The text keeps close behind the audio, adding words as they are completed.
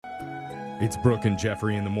It's Brooke and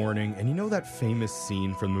Jeffrey in the morning, and you know that famous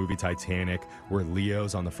scene from the movie Titanic where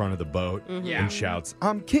Leo's on the front of the boat and shouts,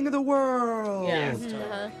 "I'm king of the world!" Yes.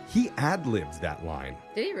 He ad-libs that line.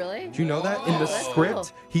 Did he really? Do you know that? In the that's script, cool.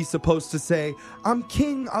 he's supposed to say, "I'm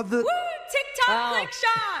king of the..." TikTok click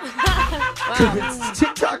shot. It's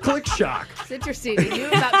TikTok click shock. It's interesting. He knew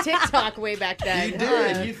about TikTok way back then. You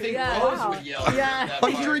did. You think Rose would yell that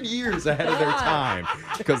part. 100 years ahead of their time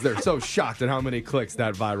because they're so shocked at how many clicks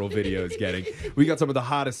that viral video is getting. We got some of the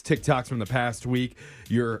hottest TikToks from the past week.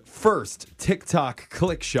 Your first TikTok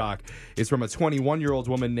click shock is from a 21-year-old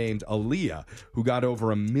woman named Aaliyah who got over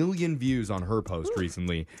 1 million views on her post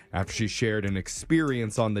recently after she shared an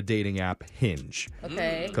experience on the dating app Hinge.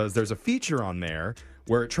 Okay. Because there's a feature on there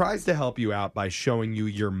where it tries to help you out by showing you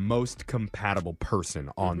your most compatible person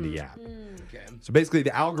on the app. Okay. So basically,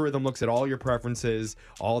 the algorithm looks at all your preferences,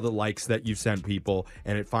 all the likes that you've sent people,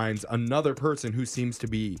 and it finds another person who seems to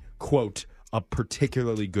be, quote, a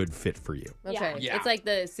particularly good fit for you. Okay. Yeah. It's like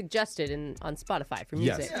the suggested on Spotify for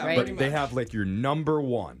music, Yes, right? but they have like your number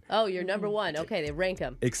one. Oh, you're number one. Okay, they rank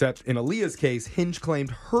them. Except in Aaliyah's case, Hinge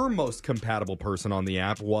claimed her most compatible person on the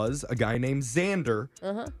app was a guy named Xander,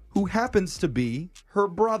 who happens to be her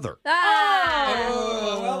brother.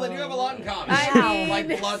 Oh, well, they do have a lot in common. I mean- Like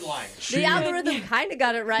bloodline. The algorithm kind of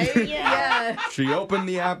got it right. Yeah. She opened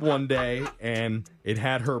the app one day and it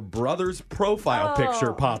had her brother's profile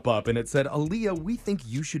picture pop up and it said, "Aaliyah, we think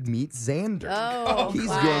you should meet Xander. Oh, He's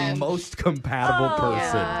wow. your most compatible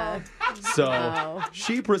person." Yeah. So Wow.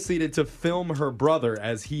 she proceeded to film her brother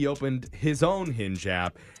as he opened his own Hinge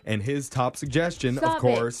app, and his top suggestion, Stop of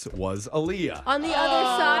course, was Aaliyah. On the other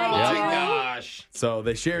side, Oh, my too? gosh. So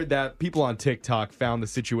they shared that. People on TikTok found the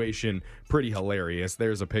situation pretty hilarious.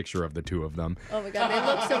 There's a picture of the two of them. Oh, my God. They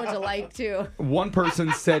look so much alike, too. One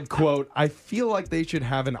person said, quote, "I feel like they should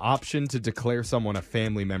have an option to declare someone a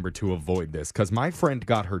family member to avoid this, because my friend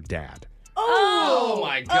got her dad." Oh,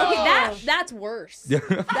 my gosh. Okay, that's worse. That's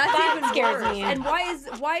even scares worse. me. And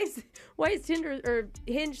why is Tinder or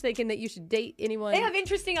Hinge thinking that you should date anyone? They have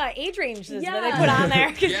interesting age ranges that they Yeah. put on there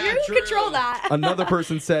because Yeah, you true. control that. Another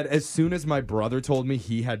person said, "As soon as my brother told me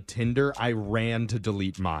he had Tinder, I ran to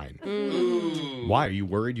delete mine." Why? Are you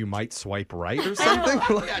worried you might swipe right or something?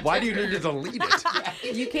 Like, why do you need to delete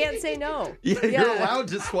it? You can't say no. Yeah, you're allowed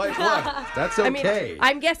to swipe left. That's okay. I mean,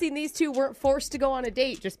 I'm guessing these two weren't forced to go on a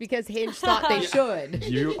date just because Hinge thought they should.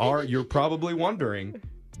 You're probably wondering,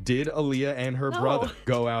 did Aaliyah and her brother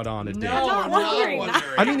go out on a date? No, not I'm wondering not that.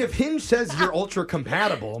 wondering. I mean, if Hinge says you're ultra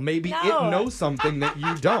compatible, maybe it No. knows something that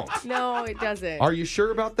you don't. No, it doesn't. Are you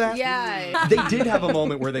sure about that? Yeah. They did have a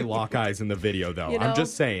moment where they lock eyes in the video, though. You know? I'm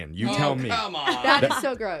just saying. You Oh, tell me. Come on. That is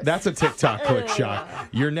so gross. That's a TikTok click shock.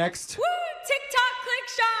 You're next. Woo! TikTok click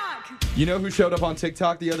shock. You know who showed up on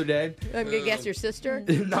TikTok the other day? I'm going to guess your sister.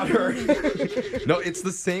 Not her. No, it's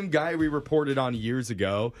the same guy we reported on years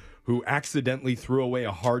ago who accidentally threw away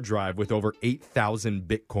a hard drive with over 8,000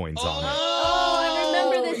 bitcoins on it. Oh, I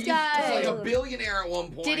remember this He's guy. like a billionaire at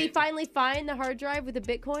one point. Did he finally find the hard drive with the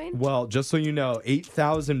Bitcoin? Well, just so you know,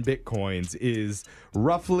 8,000 bitcoins is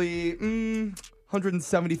roughly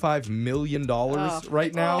 $175 million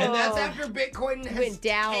right now. And that's after Bitcoin has Went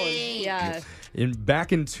down. tanked. Yeah.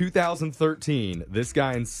 Back in 2013, this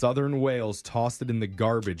guy in southern Wales tossed it in the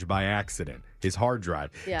garbage by accident, his hard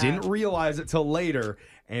drive. Yeah. Didn't realize it till later,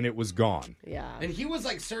 and it was gone. Yeah. And he was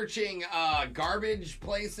like searching garbage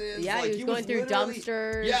places. Yeah, like, he was going through literally-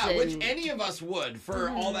 dumpsters Yeah, which and- any of us would for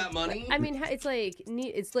all that money. I mean, it's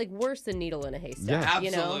like worse than needle in a haystack. Yeah.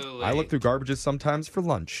 You know? Absolutely. I look through garbages sometimes for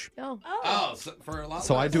lunch. Oh. Oh, so for a lot.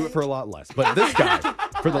 So I less? do it for a lot less. But this guy,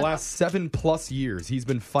 for the last 7+ years, he's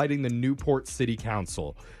been fighting the Newport City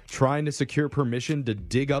Council, trying to secure permission to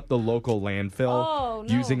dig up the local landfill Oh,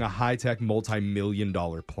 no. using a high-tech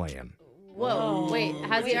multi-million-dollar plan. Whoa. Wait,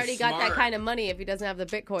 has he already got that Smart. kind of money if he doesn't have the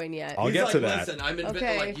Bitcoin yet? I'll He's get like, to that. Listen,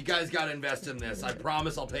 Okay. like, you guys got to invest in this. I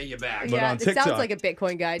promise I'll pay you back. But yeah, on it sounds TikTok- like a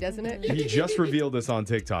Bitcoin guy, doesn't it? He just revealed this on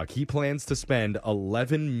TikTok. He plans to spend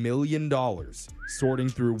 $11 million sorting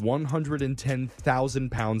through 110,000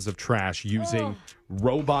 pounds of trash using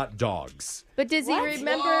robot dogs. But does he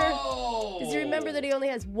remember? Whoa. Does he remember that he only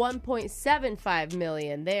has 1.75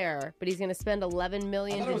 million there, but he's going to spend 11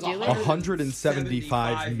 million I to thought it do was it?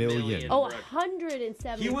 175 million. Oh, Brooke.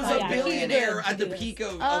 175. He was Oh, a yeah, billionaire he at the did. peak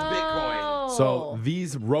of Bitcoin. Oh. So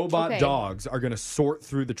these robot Okay. dogs are going to sort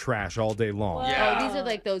through the trash all day long. Yeah. Oh, these are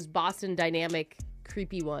like those Boston Dynamic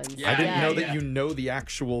creepy ones. Yeah, I didn't know that yeah. you know the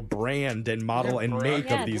actual brand and model and make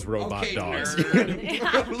Yeah. of these robot Okay, dogs.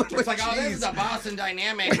 nerd. It's like, oh, this is a Boston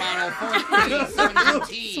Dynamic Model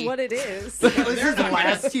 437T. That's what it is. This is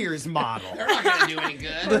last year's model. They're not going to do any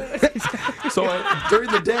good. So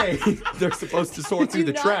during the day, they're supposed to sort through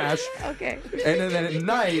the trash. Okay. And then at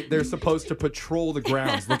night, they're supposed to patrol the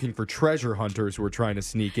grounds looking for treasure hunters who are trying to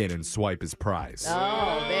sneak in and swipe his prize.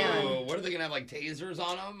 Oh, man. What are they going to have, like, tasers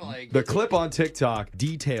on them? Like, The clip on TikTok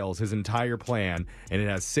details his entire plan, and it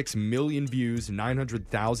has 6 million views,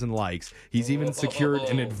 900,000 likes. He's even secured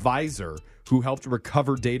an advisor who helped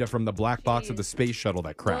recover data from the black box of the space shuttle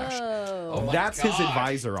that crashed. Whoa. Oh my That's his gosh.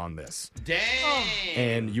 advisor on this. dang.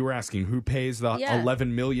 And you were asking who pays the Yeah. $11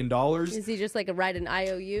 million? Is he just like a write an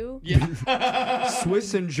IOU? Yeah.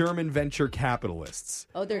 Swiss and German venture capitalists.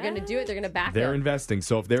 Oh, they're going to do it. They're going to back They're him. investing.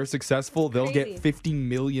 So if they're successful, they'll get $50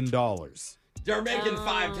 million. They're making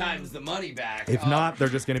 5 times the money back. If not, they're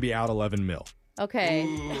just going to be out 11 mil. Okay.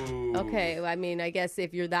 Ooh. Okay. I mean, I guess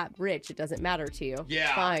if you're that rich, it doesn't matter to you.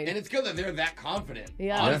 Yeah, Fine. and it's good that they're that confident.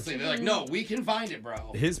 Yeah. Honestly, they're like, no, we can find it,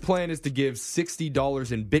 bro. His plan is to give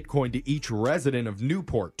 $60 in Bitcoin to each resident of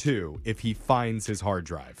Newport, too, if he finds his hard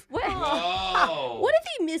drive. What? Whoa. What if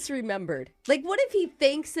he misremembered? Like, what if he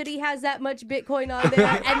thinks that he has that much Bitcoin on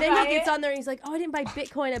there, and then he gets on there and he's like, "Oh, I didn't buy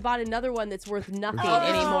Bitcoin. I bought another one that's worth nothing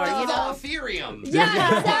anymore." You It's all know? Ethereum.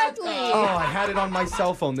 Yeah, exactly. Oh, I had it on my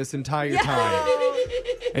cell phone this entire time.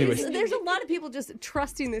 Anyways, There's a lot of people just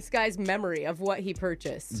trusting this guy's memory of what he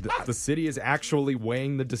purchased. the city is actually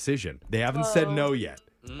weighing the decision. They haven't said no yet.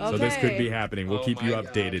 So this could be happening. We'll Oh keep you my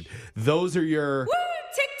updated. Those are your Woo!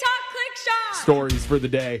 TikTok click shop. stories for the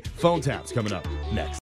day. Phone taps coming up next.